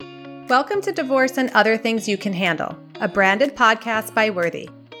Welcome to Divorce and Other Things You Can Handle, a branded podcast by Worthy.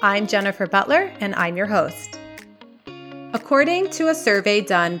 I'm Jennifer Butler, and I'm your host. According to a survey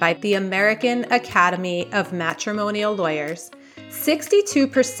done by the American Academy of Matrimonial Lawyers,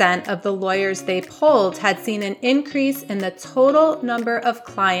 62% of the lawyers they polled had seen an increase in the total number of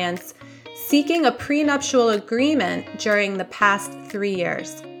clients seeking a prenuptial agreement during the past 3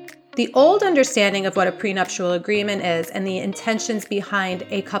 years. The old understanding of what a prenuptial agreement is and the intentions behind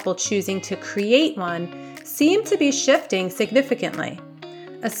a couple choosing to create one seem to be shifting significantly,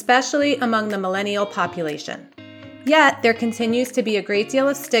 especially among the millennial population. Yet, there continues to be a great deal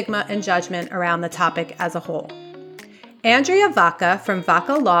of stigma and judgment around the topic as a whole. Andrea Vaca from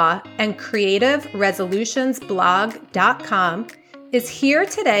Vaca Law and CreativeResolutionsBlog.com is here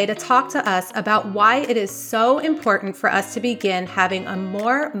today to talk to us about why it is so important for us to begin having a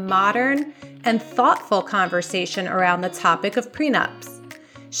more modern and thoughtful conversation around the topic of prenups.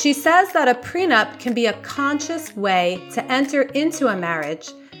 She says that a prenup can be a conscious way to enter into a marriage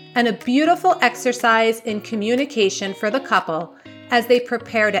and a beautiful exercise in communication for the couple as they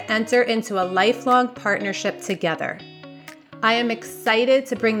prepare to enter into a lifelong partnership together. I am excited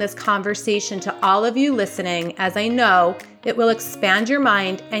to bring this conversation to all of you listening, as I know it will expand your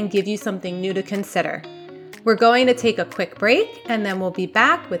mind and give you something new to consider. We're going to take a quick break, and then we'll be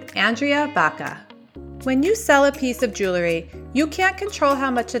back with Andrea Vaca. When you sell a piece of jewelry, you can't control how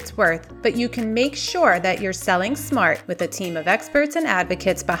much it's worth, but you can make sure that you're selling smart with a team of experts and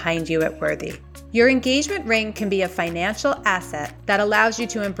advocates behind you at Worthy. Your engagement ring can be a financial asset that allows you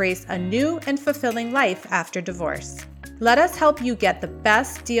to embrace a new and fulfilling life after divorce. Let us help you get the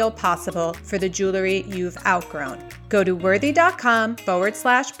best deal possible for the jewelry you've outgrown. Go to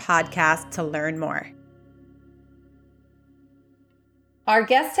worthy.com/podcast to learn more. Our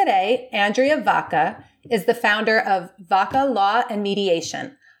guest today, Andrea Vaca, is the founder of Vaca Law and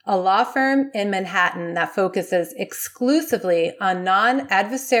Mediation, a law firm in Manhattan that focuses exclusively on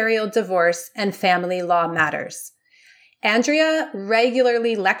non-adversarial divorce and family law matters. Andrea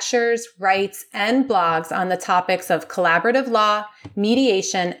regularly lectures, writes, and blogs on the topics of collaborative law,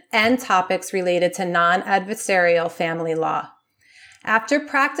 mediation, and topics related to non-adversarial family law. After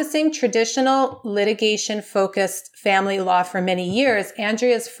practicing traditional litigation-focused family law for many years,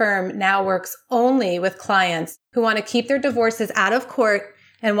 Andrea's firm now works only with clients who want to keep their divorces out of court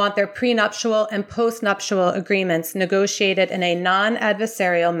and want their prenuptial and postnuptial agreements negotiated in a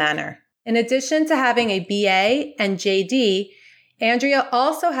non-adversarial manner. In addition to having a BA and JD, Andrea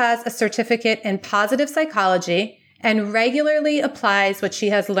also has a certificate in positive psychology and regularly applies what she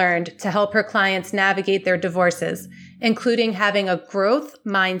has learned to help her clients navigate their divorces, including having a growth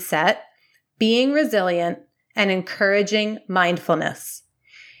mindset, being resilient, and encouraging mindfulness.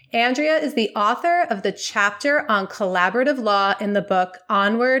 Andrea is the author of the chapter on collaborative law in the book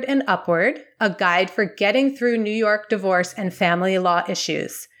Onward and Upward, a guide for getting through New York divorce and family law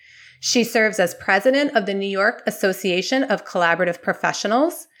issues. She serves as president of the New York Association of Collaborative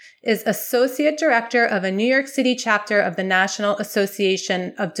Professionals, is associate director of a New York City chapter of the National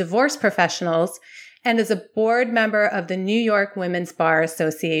Association of Divorce Professionals, and is a board member of the New York Women's Bar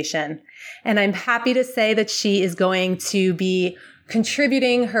Association. And I'm happy to say that she is going to be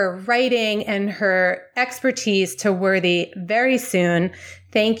contributing her writing and her expertise to Worthy very soon.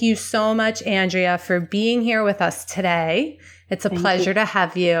 Thank you so much, Andrea, for being here with us today. It's a pleasure to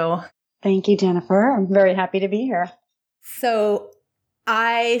have you. Thank you, Jennifer. I'm very happy to be here. So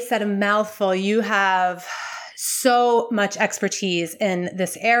I said a mouthful. You have so much expertise in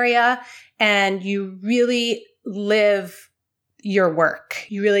this area, and you really live your work.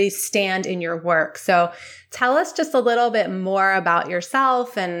 You really stand in your work. So tell us just a little bit more about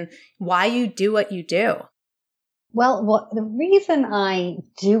yourself and why you do what you do. Well, the reason I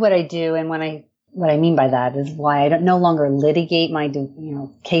do what I do, and what I mean by that is why I don't no longer litigate my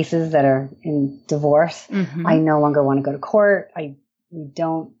cases that are in divorce. Mm-hmm. I no longer want to go to court. We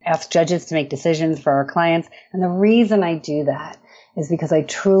don't ask judges to make decisions for our clients. And the reason I do that is because I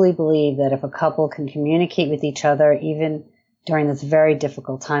truly believe that if a couple can communicate with each other, even during this very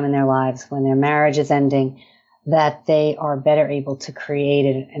difficult time in their lives when their marriage is ending, that they are better able to create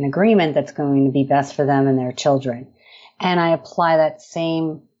an agreement that's going to be best for them and their children. And I apply that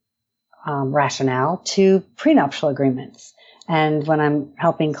same rationale to prenuptial agreements. And when I'm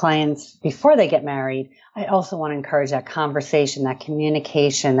helping clients before they get married, I also want to encourage that conversation, that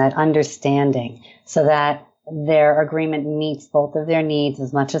communication, that understanding, so that their agreement meets both of their needs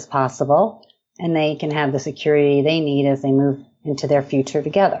as much as possible, and they can have the security they need as they move into their future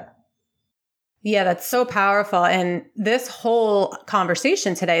together. Yeah, that's so powerful. And this whole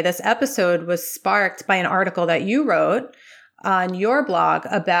conversation today, this episode was sparked by an article that you wrote on your blog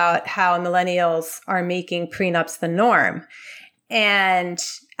about how millennials are making prenups the norm. And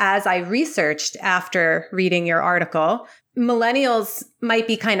as I researched after reading your article, millennials might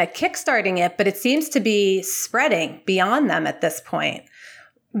be kind of kickstarting it, but it seems to be spreading beyond them at this point.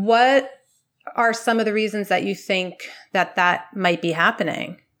 What are some of the reasons that you think that might be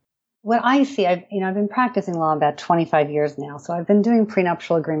happening? What I see, I've been practicing law about 25 years now, so I've been doing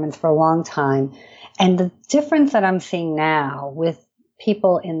prenuptial agreements for a long time. And the difference that I'm seeing now with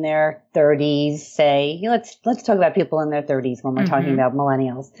people in their 30s, say, let's talk about people in their 30s when we're talking about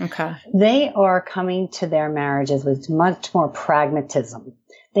millennials. Okay. They are coming to their marriages with much more pragmatism.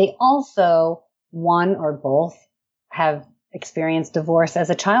 They also, one or both, have experienced divorce as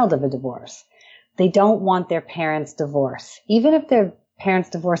a child of a divorce. They don't want their parents' divorce. Even if their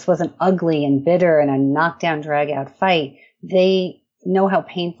parents' divorce wasn't ugly and bitter and a knockdown, drag-out fight, they know how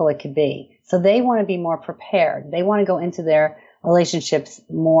painful it could be. So they want to be more prepared. They want to go into their relationships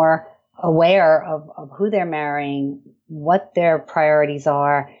more aware of who they're marrying, what their priorities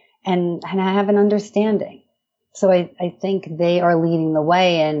are, and have an understanding. So I think they are leading the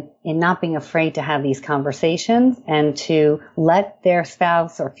way in not being afraid to have these conversations and to let their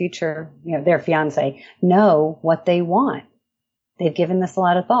spouse or future, their fiance know what they want. They've given this a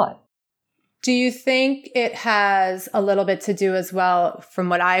lot of thought. Do you think it has a little bit to do as well, from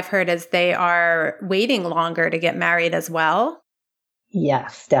what I've heard, is they are waiting longer to get married as well?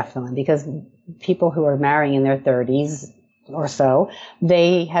 Yes, definitely. Because people who are marrying in their 30s or so,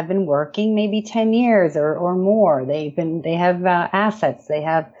 they have been working maybe 10 years or more. They have assets. They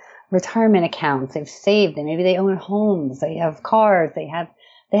have retirement accounts. They've saved. Maybe they own homes. They have cars. They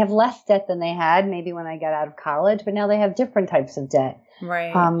have less debt than they had maybe when they got out of college, but now they have different types of debt.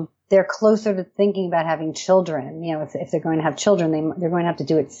 Right. They're closer to thinking about having children. If they're going to have children, they're going to have to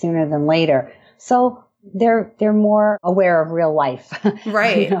do it sooner than later. So they're more aware of real life.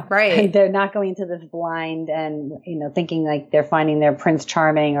 Right. Right. They're not going into this blind and, thinking like they're finding their Prince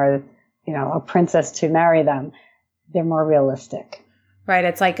Charming or, a princess to marry them. They're more realistic. Right.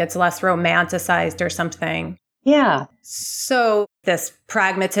 It's like it's less romanticized or something. Yeah. So this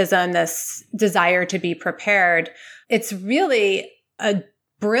pragmatism, this desire to be prepared, it's really a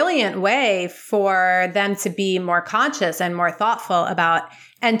brilliant way for them to be more conscious and more thoughtful about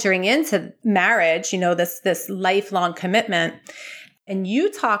entering into marriage, this lifelong commitment. And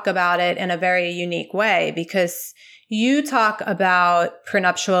you talk about it in a very unique way because you talk about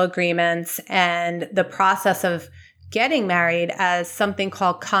prenuptial agreements and the process of getting married as something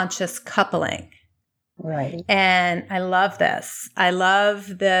called conscious coupling. Right. And I love this. I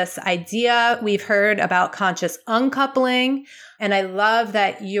love this idea. We've heard about conscious uncoupling, and I love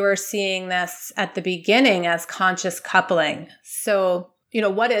that you're seeing this at the beginning as conscious coupling. So,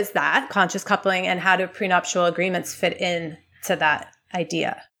 what is that conscious coupling, and how do prenuptial agreements fit in to that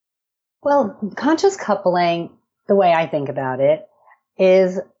idea? Well, conscious coupling, the way I think about it,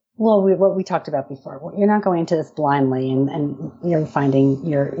 is what we talked about before. You're not going into this blindly and you're finding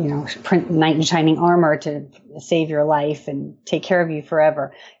your, knight in shining armor to save your life and take care of you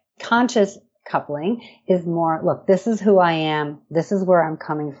forever. Conscious coupling is more, look, this is who I am. This is where I'm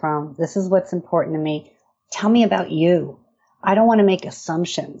coming from. This is what's important to me. Tell me about you. I don't want to make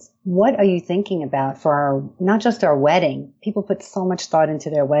assumptions. What are you thinking about for not just our wedding? People put so much thought into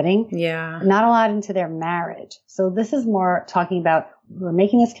their wedding. Yeah. Not a lot into their marriage. So this is more talking about we're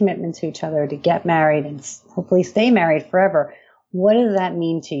making this commitment to each other to get married and hopefully stay married forever. What does that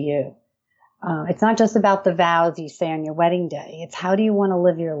mean to you? It's not just about the vows you say on your wedding day. It's how do you want to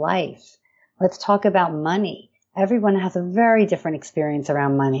live your life? Let's talk about money. Everyone has a very different experience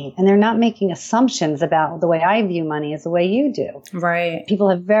around money, and they're not making assumptions about the way I view money as the way you do. Right. People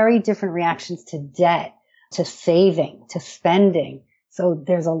have very different reactions to debt, to saving, to spending. So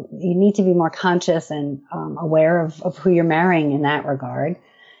you need to be more conscious and aware of who you're marrying in that regard,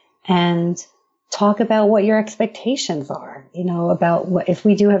 and talk about what your expectations are. About if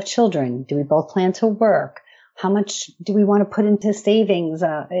we do have children, do we both plan to work? How much do we want to put into savings?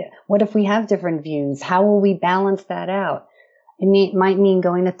 What if we have different views? How will we balance that out? It might mean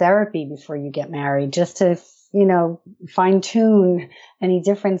going to therapy before you get married, just to, fine tune any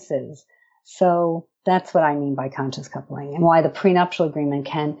differences. So that's what I mean by conscious coupling, and why the prenuptial agreement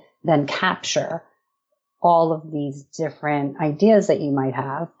can then capture all of these different ideas that you might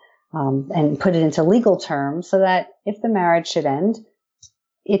have, and put it into legal terms so that if the marriage should end,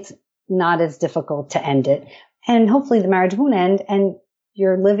 it's not as difficult to end it. And hopefully the marriage won't end and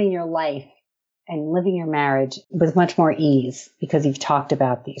you're living your life and living your marriage with much more ease because you've talked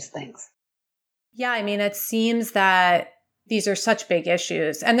about these things. Yeah, it seems that these are such big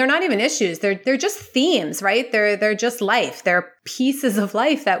issues, and they're not even issues. They're just themes, right? They're just life. They're pieces of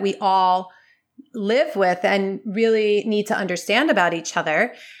life that we all live with and really need to understand about each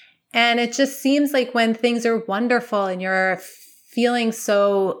other. And it just seems like when things are wonderful and you're feeling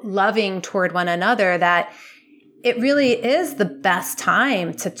so loving toward one another, that it really is the best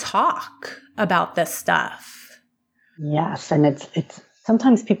time to talk about this stuff. Yes. And it's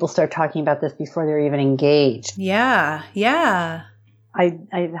sometimes people start talking about this before they're even engaged. Yeah. Yeah.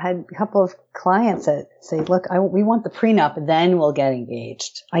 I've had a couple of clients that say, look, we want the prenup, then we'll get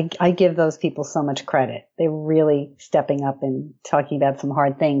engaged. I give those people so much credit. They're really stepping up and talking about some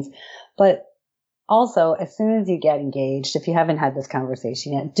hard things. But also, as soon as you get engaged, if you haven't had this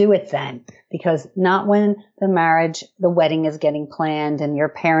conversation yet, do it then. Because not when the wedding is getting planned and your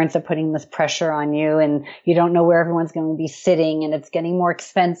parents are putting this pressure on you and you don't know where everyone's going to be sitting and it's getting more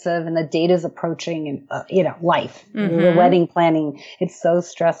expensive and the date is approaching and, life, the wedding planning, it's so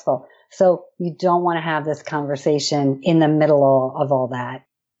stressful. So you don't want to have this conversation in the middle of all that.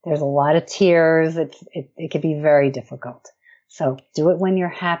 There's a lot of tears. It could be very difficult. So do it when you're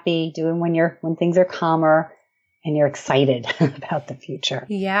happy, do it when things are calmer and you're excited about the future.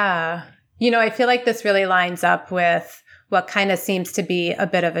 Yeah. I feel like this really lines up with what kind of seems to be a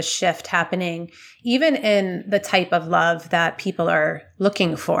bit of a shift happening, even in the type of love that people are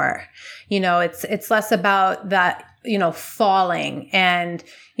looking for. It's less about that, falling and,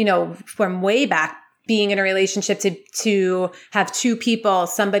 from way back, being in a relationship to have two people,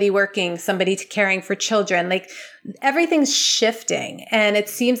 somebody working, somebody caring for children, like everything's shifting. And it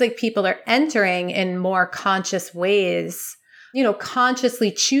seems like people are entering in more conscious ways,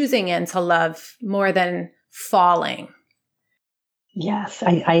 consciously choosing into love more than falling. Yes,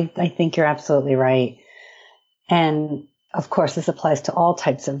 I think you're absolutely right. And of course, this applies to all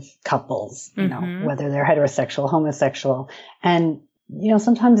types of couples, whether they're heterosexual, homosexual. And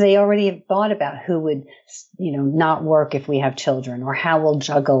sometimes they already have thought about who would, not work if we have children or how we'll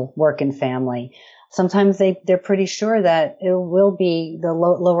juggle work and family. Sometimes they're pretty sure that it will be the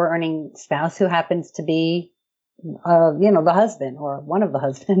lower earning spouse who happens to be, the husband or one of the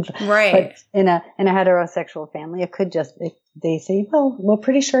husbands. Right. But in a heterosexual family, it could they say, well, we're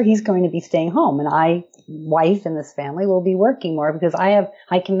pretty sure he's going to be staying home and wife in this family will be working more because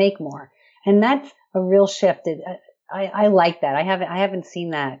I can make more. And that's a real shift. I like that. I haven't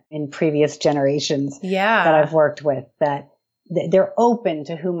seen that in previous generations that I've worked with, that they're open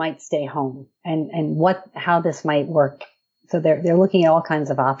to who might stay home and how this might work. So they're looking at all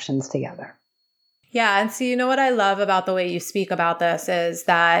kinds of options together. Yeah. And so, what I love about the way you speak about this is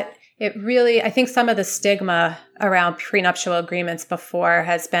that it really, I think some of the stigma around prenuptial agreements before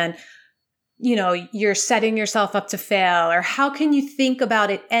has been, you're setting yourself up to fail, or how can you think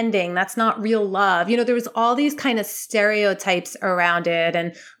about it ending? That's not real love. There was all these kind of stereotypes around it,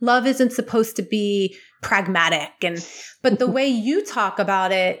 and love isn't supposed to be pragmatic. But the way you talk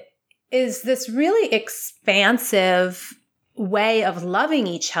about it is this really expansive way of loving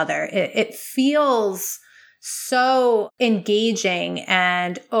each other. It feels so engaging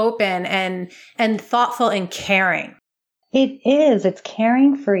and open and thoughtful and caring. It is. It's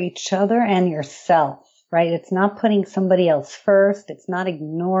caring for each other and yourself, right? It's not putting somebody else first. It's not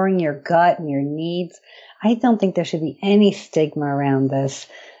ignoring your gut and your needs. I don't think there should be any stigma around this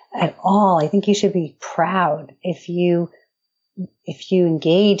at all. I think you should be proud if you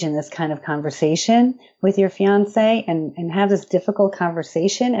engage in this kind of conversation with your fiance and have this difficult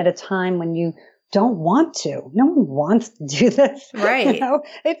conversation at a time when you don't want to. No one wants to do this. Right.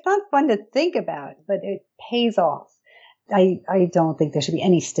 It's not fun to think about, but it pays off. I don't think there should be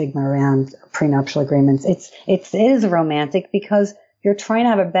any stigma around prenuptial agreements. It is romantic because you're trying to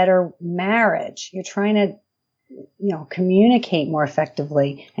have a better marriage. You're trying to, communicate more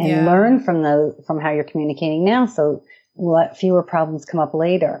effectively and learn from how you're communicating now. So let fewer problems come up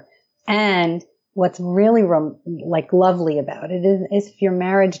later. And what's really lovely about it is if your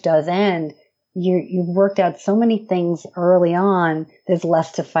marriage does end, you've worked out so many things early on, there's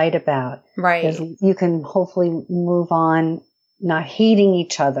less to fight about. Right. You can hopefully move on not hating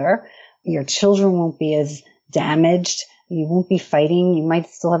each other. Your children won't be as damaged. You won't be fighting. You might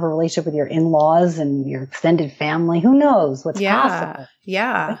still have a relationship with your in-laws and your extended family. Who knows what's possible?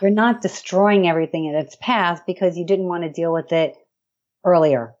 Yeah. But you're not destroying everything in its path because you didn't want to deal with it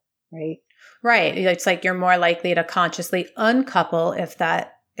earlier, right? Right. It's like you're more likely to consciously uncouple if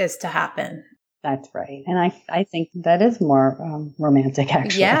that is to happen. That's right. And I think that is more romantic,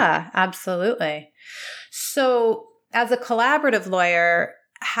 actually. Yeah, absolutely. So as a collaborative lawyer,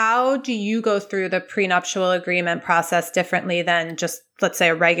 how do you go through the prenuptial agreement process differently than just, let's say,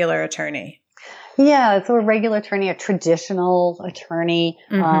 a regular attorney? Yeah, so a regular attorney, a traditional attorney,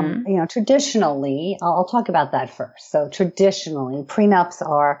 traditionally, I'll talk about that first. So traditionally, prenups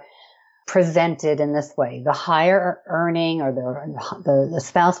are presented in this way. The higher earning or the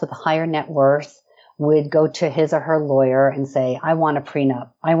spouse with a higher net worth would go to his or her lawyer and say, I want a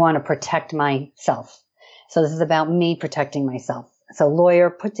prenup. I want to protect myself. So this is about me protecting myself. So lawyer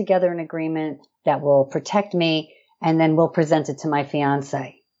put together an agreement that will protect me, and then we'll present it to my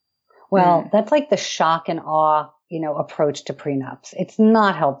fiance. Well, that's like the shock and awe, approach to prenups. It's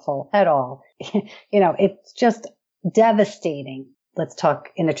not helpful at all. It's just devastating. Let's talk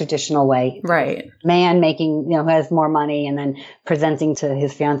in a traditional way. Right. Man making, who has more money and then presenting to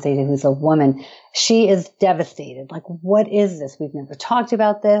his fiancée who's a woman. She is devastated. Like, what is this? We've never talked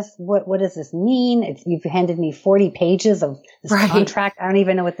about this. What does this mean? You've handed me 40 pages of this contract. I don't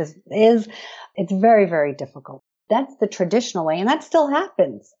even know what this is. It's very, very difficult. That's the traditional way, and that still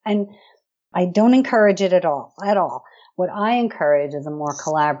happens. And I don't encourage it at all. What I encourage is a more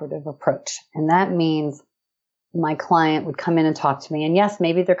collaborative approach. And that means my client would come in and talk to me. And yes,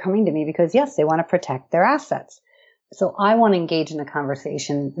 maybe they're coming to me because, yes, they want to protect their assets. So I want to engage in a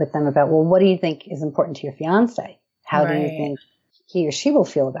conversation with them about, well, what do you think is important to your fiance? How do you think he or she will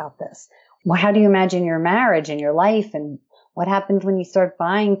feel about this? Well, how do you imagine your marriage and your life, and what happens when you start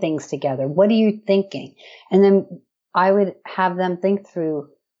buying things together? What are you thinking? And then I would have them think through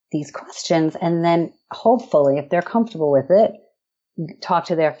these questions, and then hopefully, if they're comfortable with it, talk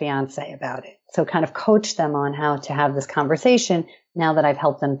to their fiance about it. So kind of coach them on how to have this conversation now that I've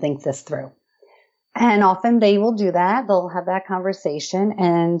helped them think this through. And often they will do that. They'll have that conversation.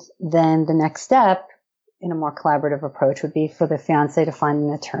 And then the next step in a more collaborative approach would be for the fiance to find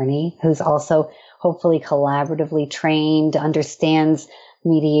an attorney who's also hopefully collaboratively trained, understands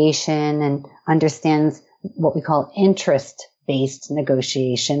mediation, and understands what we call interest-based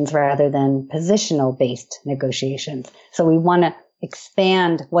negotiations rather than positional-based negotiations. So we want to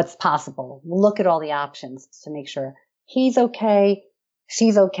expand what's possible. Look at all the options to make sure he's okay,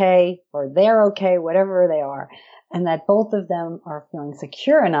 she's okay, or they're okay, whatever they are, and that both of them are feeling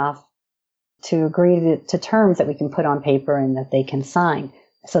secure enough to agree to terms that we can put on paper and that they can sign.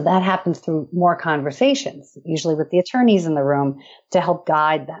 So that happens through more conversations, usually with the attorneys in the room, to help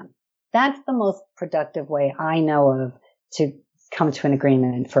guide them. That's the most productive way I know of to come to an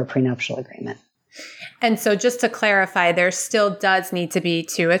agreement for a prenuptial agreement. And so just to clarify, there still does need to be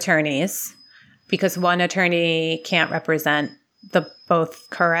two attorneys because one attorney can't represent the both,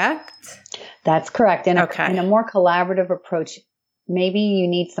 correct? That's correct. In a more collaborative approach, maybe you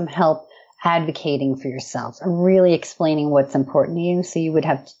need some help advocating for yourself and really explaining what's important to you. So you would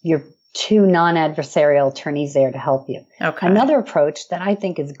have your two non-adversarial attorneys there to help you. Okay. Another approach that I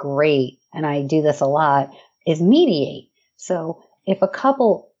think is great, and I do this a lot, is mediate. So if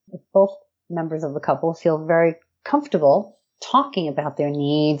both members of the couple feel very comfortable talking about their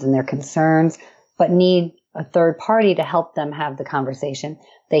needs and their concerns, but need a third party to help them have the conversation,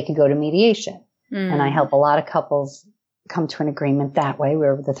 they could go to mediation. And I help a lot of couples come to an agreement that way,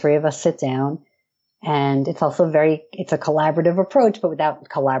 where the three of us sit down. And it's also it's a collaborative approach, but without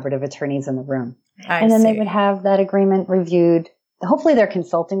collaborative attorneys in the room. And then they would have that agreement reviewed. Hopefully they're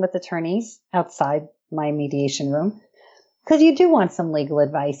consulting with attorneys outside my mediation room, because you do want some legal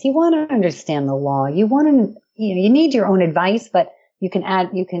advice. You want to understand the law. You want to, you need your own advice, but you can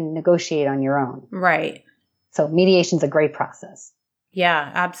negotiate on your own. Right. So mediation's a great process.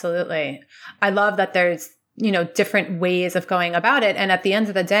 Yeah, absolutely. I love that there's, different ways of going about it. And at the end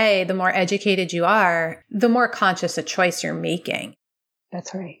of the day, the more educated you are, the more conscious a choice you're making.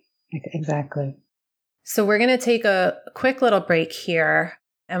 That's right. Exactly. So we're going to take a quick little break here.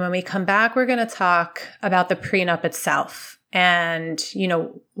 And when we come back, we're going to talk about the prenup itself and,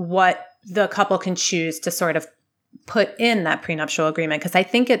 what the couple can choose to sort of put in that prenuptial agreement. Because I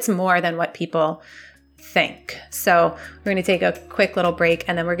think it's more than what people think. So we're going to take a quick little break,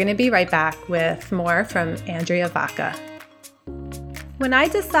 and then we're going to be right back with more from Andrea Vaca. When I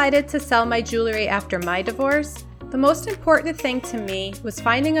decided to sell my jewelry after my divorce, the most important thing to me was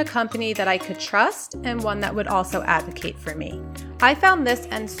finding a company that I could trust and one that would also advocate for me. I found this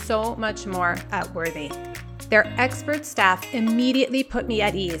and so much more at Worthy. Their expert staff immediately put me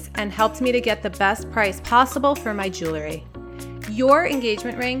at ease and helped me to get the best price possible for my jewelry. Your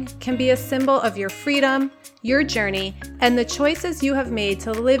engagement ring can be a symbol of your freedom, your journey, and the choices you have made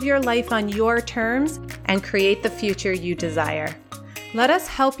to live your life on your terms and create the future you desire. Let us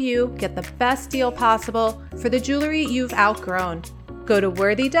help you get the best deal possible for the jewelry you've outgrown. Go to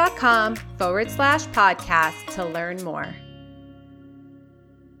worthy.com/podcast to learn more.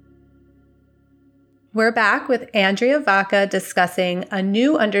 We're back with Andrea Vaca discussing a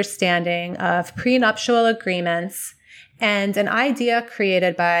new understanding of prenuptial agreements and an idea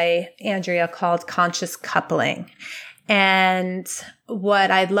created by Andrea called conscious coupling. And what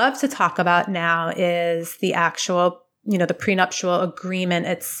I'd love to talk about now is the actual, the prenuptial agreement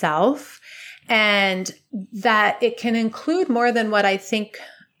itself, and that it can include more than what I think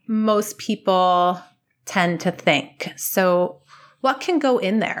most people tend to think. So what can go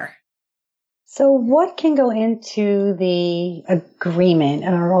in there? So what can go into the agreement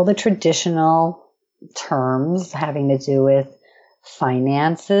are all the traditional terms having to do with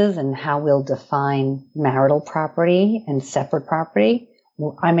finances and how we'll define marital property and separate property.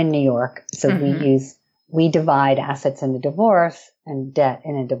 I'm in New York, so we divide assets in a divorce and debt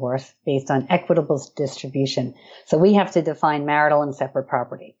in a divorce based on equitable distribution. So we have to define marital and separate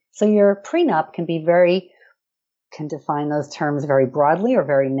property. So your prenup can define those terms very broadly or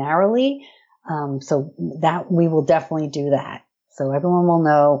very narrowly. So that we will definitely do that. So everyone will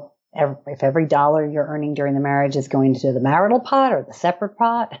know if every dollar you're earning during the marriage is going to the marital pot or the separate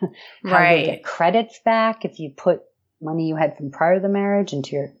pot, how you get credits back if you put money you had from prior to the marriage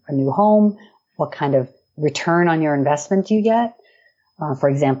into a new home, what kind of return on your investment you get. For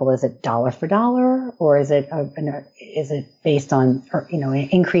example, is it dollar for dollar, or is it based on an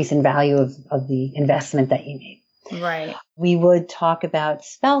increase in value of the investment that you made? Right. We would talk about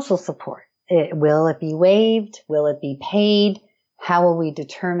spousal support. Will it be waived? Will it be paid? How will we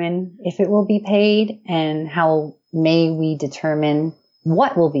determine if it will be paid? And how may we determine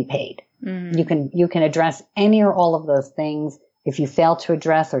what will be paid? Mm-hmm. You can address any or all of those things. If you fail to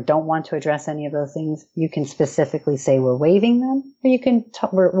address or don't want to address any of those things, you can specifically say we're waiving them,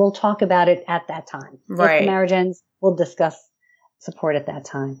 or we'll talk about it at that time. Right. If the marriage ends, we'll discuss support at that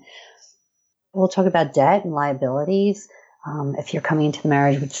time. We'll talk about debt and liabilities. If you're coming into the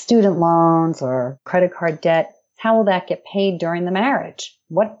marriage with student loans or credit card debt, how will that get paid during the marriage?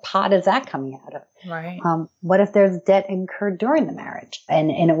 What pot is that coming out of? Right. What if there's debt incurred during the marriage and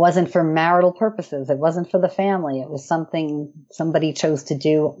it wasn't for marital purposes? It wasn't for the family. It was something somebody chose to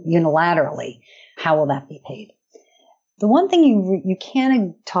do unilaterally. How will that be paid? The one thing you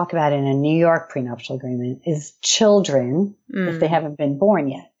can't talk about in a New York prenuptial agreement is children if they haven't been born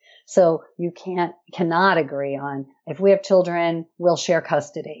yet. So you cannot agree on if we have children, we'll share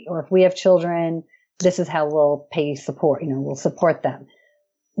custody, or if we have children, this is how we'll pay support, we'll support them.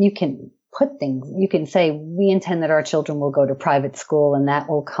 You can you can say, we intend that our children will go to private school and that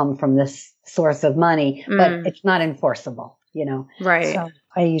will come from this source of money, but it's not enforceable, Right. So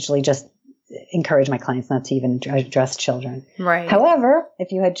I usually just encourage my clients not to even address children. Right. However,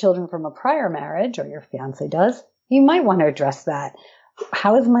 if you had children from a prior marriage, or your fiance does, you might want to address that.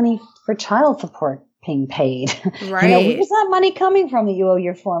 How is money for child support being paid? Right. Where's that money coming from that you owe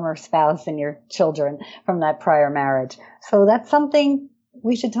your former spouse and your children from that prior marriage? So that's something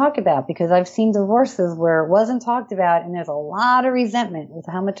we should talk about, because I've seen divorces where it wasn't talked about and there's a lot of resentment with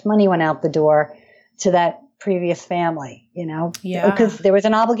how much money went out the door to that previous family, Yeah. Because there was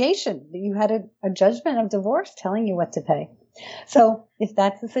an obligation. You had a judgment of divorce telling you what to pay. So if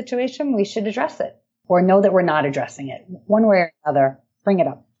that's the situation, we should address it, or know that we're not addressing it. One way or another, bring it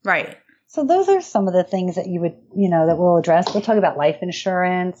up. Right. So those are some of the things that you would, that we'll address. We'll talk about life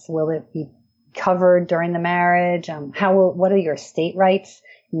insurance. Will it be covered during the marriage? What are your estate rights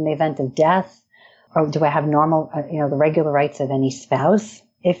in the event of death? Or do I have normal, the regular rights of any spouse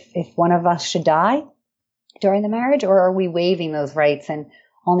if one of us should die during the marriage? Or are we waiving those rights and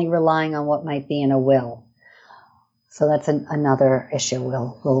only relying on what might be in a will? So that's another issue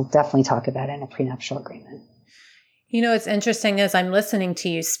we'll definitely talk about in a prenuptial agreement. It's interesting as I'm listening to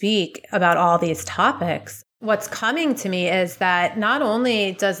you speak about all these topics, what's coming to me is that not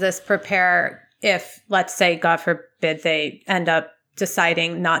only does this prepare if, let's say, God forbid, they end up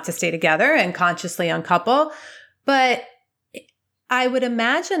deciding not to stay together and consciously uncouple, but I would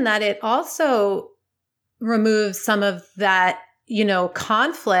imagine that it also removes some of that,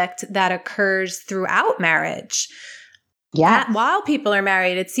 conflict that occurs throughout marriage. Yeah. While people are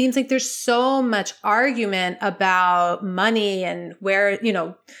married, it seems like there's so much argument about money and where,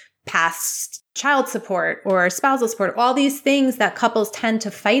 past child support or spousal support, all these things that couples tend to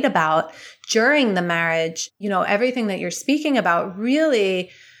fight about during the marriage. Everything that you're speaking about really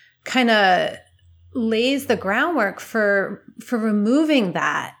kind of lays the groundwork for removing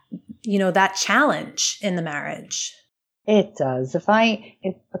that, that challenge in the marriage. It does. If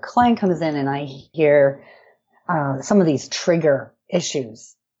a client comes in and I hear some of these trigger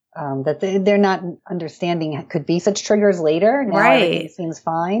issues that they're not understanding could be such triggers later. Now right. Everything seems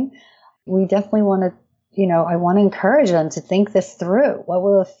fine. We definitely want to, I want to encourage them to think this through. What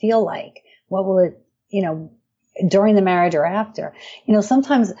will it feel like? What will it, during the marriage or after.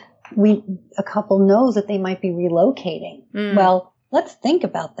 Sometimes a couple knows that they might be relocating. Well, let's think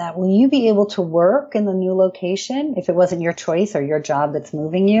about that. Will you be able to work in the new location if it wasn't your choice or your job that's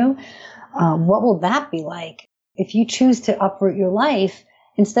moving you? What will that be like? If you choose to uproot your life,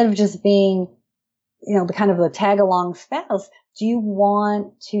 instead of just being, the kind of the tag-along spouse, do you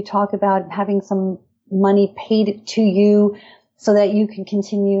want to talk about having some money paid to you so that you can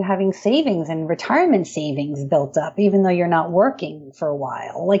continue having savings and retirement savings built up, even though you're not working for a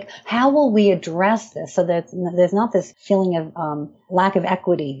while? Like, how will we address this so that there's not this feeling of lack of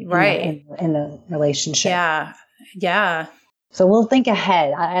equity in the relationship? Yeah. So we'll think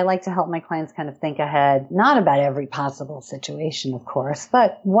ahead. I like to help my clients kind of think ahead, not about every possible situation, of course,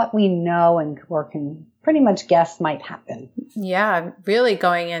 but what we know or can pretty much guess might happen. Yeah, really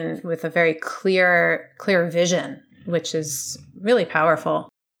going in with a very clear vision, which is really powerful.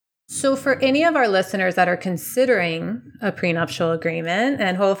 So for any of our listeners that are considering a prenuptial agreement,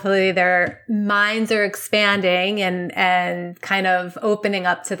 and hopefully their minds are expanding and kind of opening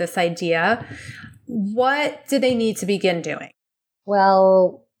up to this idea, what do they need to begin doing?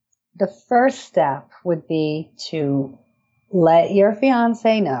 Well, the first step would be to let your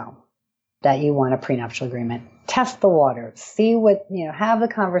fiance know that you want a prenuptial agreement. Test the waters. See what, have the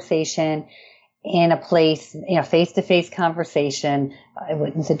conversation in a place, face-to-face conversation. I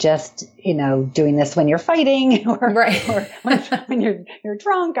wouldn't suggest, doing this when you're fighting or when you're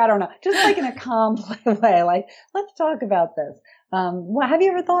drunk. I don't know. Just like in a calm way, like, let's talk about this. Have you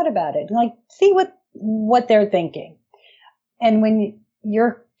ever thought about it? Like, see what they're thinking. And when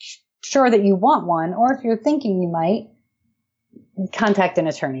you're sure that you want one, or if you're thinking you might, contact an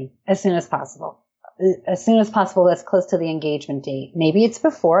attorney as soon as possible. As soon as possible, that's close to the engagement date. Maybe it's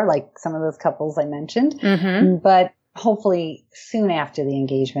before, like some of those couples I mentioned, but hopefully soon after the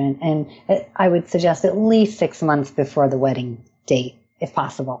engagement. And I would suggest at least 6 months before the wedding date, if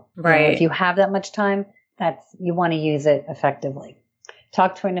possible. Right. If you have that much time, you want to use it effectively.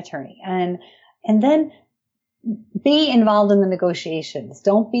 Talk to an attorney. And then be involved in the negotiations.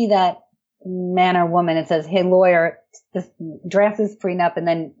 Don't be that man or woman that says, hey, lawyer, draft this prenup, and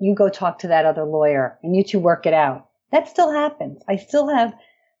then you go talk to that other lawyer and you two work it out. That still happens. I still have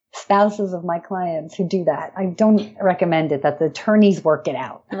spouses of my clients who do that. I don't recommend it, that the attorneys work it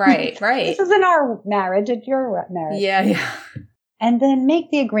out. Right. This isn't our marriage, it's your marriage. Yeah. And then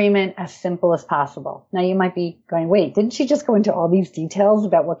make the agreement as simple as possible. Now you might be going, wait, didn't she just go into all these details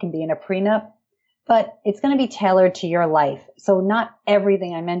about what can be in a prenup? But it's going to be tailored to your life. So not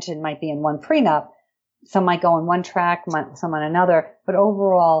everything I mentioned might be in one prenup. Some might go on one track, some on another. But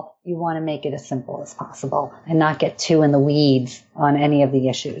overall, you want to make it as simple as possible and not get too in the weeds on any of the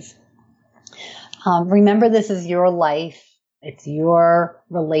issues. Remember, this is your life. It's your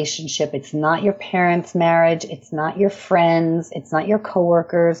relationship. It's not your parents' marriage. It's not your friends. It's not your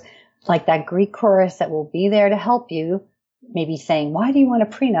coworkers. Like that Greek chorus that will be there to help you. Maybe saying, why do you want a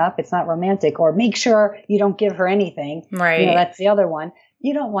prenup? It's not romantic. Or make sure you don't give her anything. Right. That's the other one.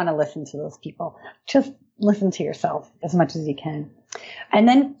 You don't want to listen to those people. Just listen to yourself as much as you can. And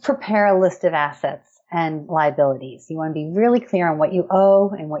then prepare a list of assets and liabilities. You want to be really clear on what you owe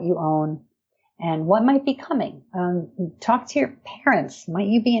and what you own and what might be coming. Talk to your parents. Might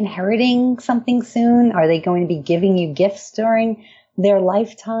you be inheriting something soon? Are they going to be giving you gifts during their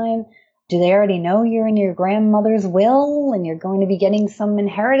lifetime? Do they already know you're in your grandmother's will and you're going to be getting some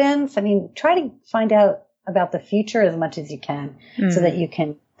inheritance? I mean, try to find out about the future as much as you can so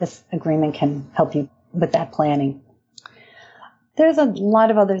that this agreement can help you with that planning. There's a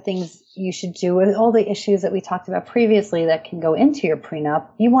lot of other things you should do with all the issues that we talked about previously that can go into your prenup.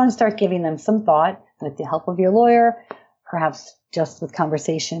 You want to start giving them some thought with the help of your lawyer, perhaps just with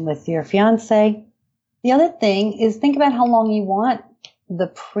conversation with your fiance. The other thing is think about how long you want the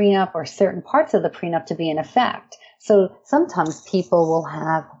prenup or certain parts of the prenup to be in effect. So sometimes people will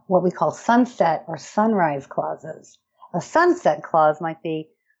have what we call sunset or sunrise clauses. A sunset clause might be,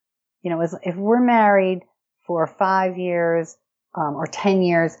 if we're married for 5 years or 10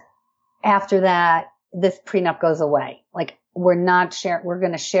 years, after that, this prenup goes away. Like we're going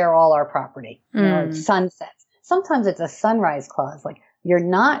to share all our property. It sunsets. Sometimes it's a sunrise clause, like you're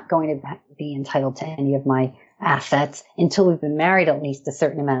not going to be entitled to any of my assets until we've been married at least a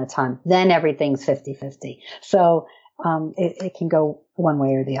certain amount of time. Then everything's 50-50. So it can go one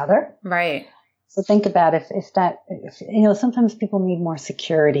way or the other. Right. So think about if sometimes people need more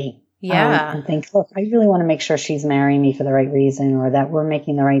security. Yeah. And think, look, I really want to make sure she's marrying me for the right reason or that we're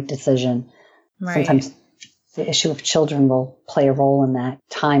making the right decision. Right. Sometimes the issue of children will play a role in that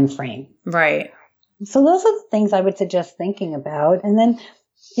time frame. Right. So those are the things I would suggest thinking about. And then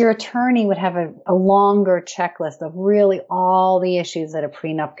your attorney would have a longer checklist of really all the issues that a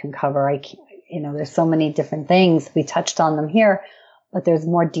prenup can cover. There's so many different things. We touched on them here, but there's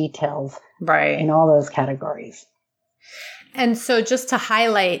more details in all those categories. And so just to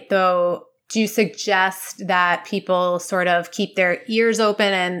highlight, though, do you suggest that people sort of keep their ears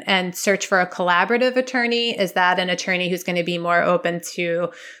open and search for a collaborative attorney? Is that an attorney who's going to be more open to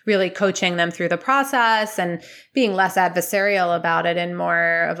really coaching them through the process and being less adversarial about it and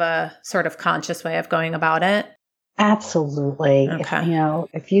more of a sort of conscious way of going about it? Absolutely. Okay.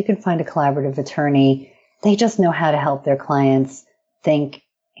 If you can find a collaborative attorney, they just know how to help their clients think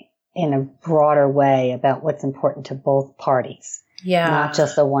in a broader way about what's important to both parties. Yeah. Not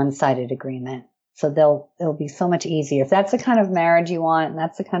just a one-sided agreement. So it'll be so much easier. If that's the kind of marriage you want and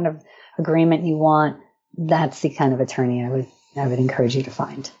that's the kind of agreement you want, that's the kind of attorney I would encourage you to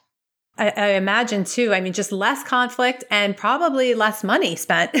find. I imagine too, just less conflict and probably less money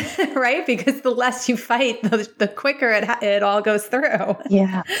spent, right? Because the less you fight, the quicker it all goes through.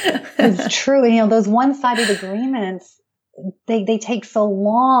 Yeah, it's true. Those one-sided agreements, they take so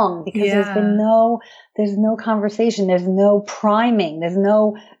long because there's no conversation. There's no priming. There's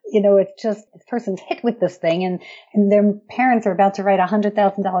no, it's just this person's hit with this thing and their parents are about to write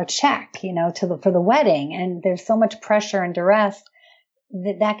 $100,000 check, for the wedding. And there's so much pressure and duress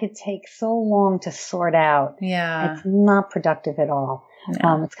that could take so long to sort out. Yeah. It's not productive at all.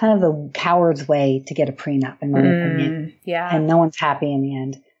 No. It's kind of the coward's way to get a prenup, in my opinion. Yeah. And no one's happy in the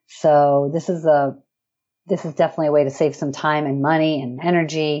end. So this is definitely a way to save some time and money and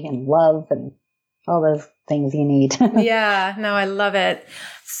energy and love and all those things you need. Yeah, no, I love it.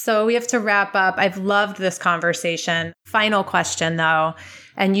 So we have to wrap up. I've loved this conversation. Final question though,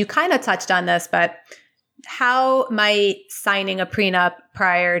 and you kind of touched on this, but how might signing a prenup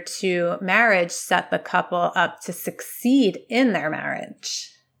prior to marriage set the couple up to succeed in their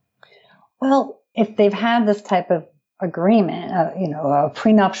marriage? Well, if they've had this type of agreement, a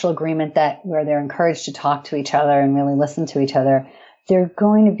prenuptial agreement where they're encouraged to talk to each other and really listen to each other, they're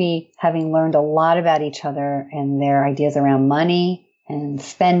going to be having learned a lot about each other and their ideas around money and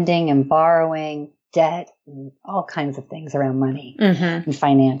spending and borrowing, debt, and all kinds of things around money and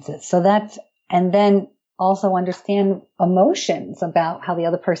finances. So and then also understand emotions about how the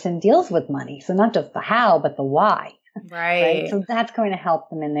other person deals with money. So not just the how, but the why. Right. So that's going to help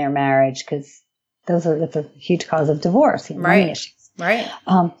them in their marriage because that's a huge cause of divorce, money issues. Right.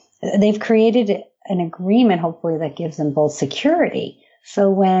 They've created an agreement, hopefully, that gives them both security. So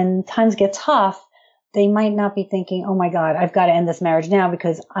when times get tough, they might not be thinking, oh my God, I've got to end this marriage now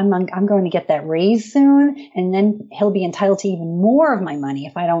because I'm going to get that raise soon. And then he'll be entitled to even more of my money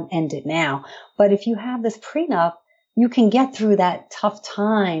if I don't end it now. But if you have this prenup, you can get through that tough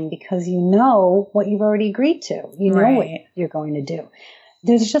time because you know what you've already agreed to. You know what you're going to do.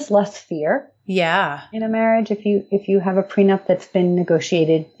 There's just less fear. Yeah. In a marriage, if you have a prenup that's been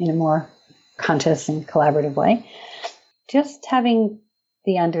negotiated in a more conscious and collaborative way, just having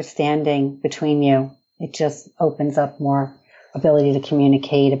the understanding between you, it just opens up more ability to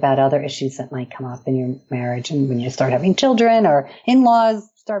communicate about other issues that might come up in your marriage. And when you start having children or in-laws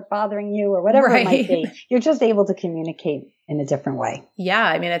start bothering you or whatever it might be, you're just able to communicate in a different way.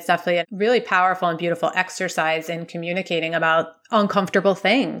 Yeah. It's definitely a really powerful and beautiful exercise in communicating about uncomfortable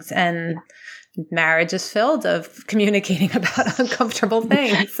things. And marriage is filled of communicating about uncomfortable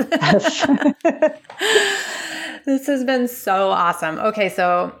things. This has been so awesome. Okay,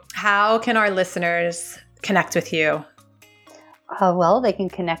 so how can our listeners connect with you? Well, they can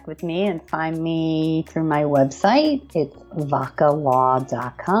connect with me and find me through my website. It's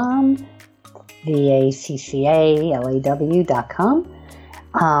vaccalaw.com,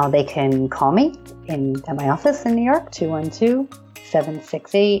 vaccalaw.com. They can call me at my office in New York,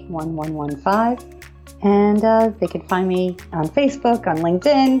 212-768-1115. And they can find me on Facebook, on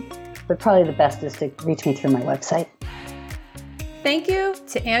LinkedIn. But probably the best is to reach me through my website. Thank you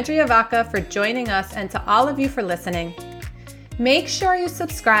to Andrea Vaca for joining us and to all of you for listening. Make sure you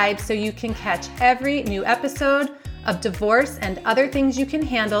subscribe so you can catch every new episode of Divorce and Other Things You Can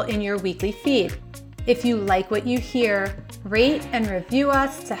Handle in your weekly feed. If you like what you hear, rate and review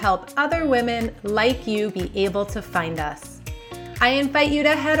us to help other women like you be able to find us. I invite you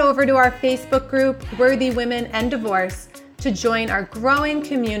to head over to our Facebook group, Worthy Women and Divorce, to join our growing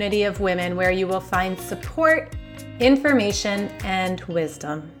community of women where you will find support, information, and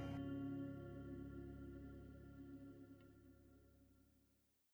wisdom.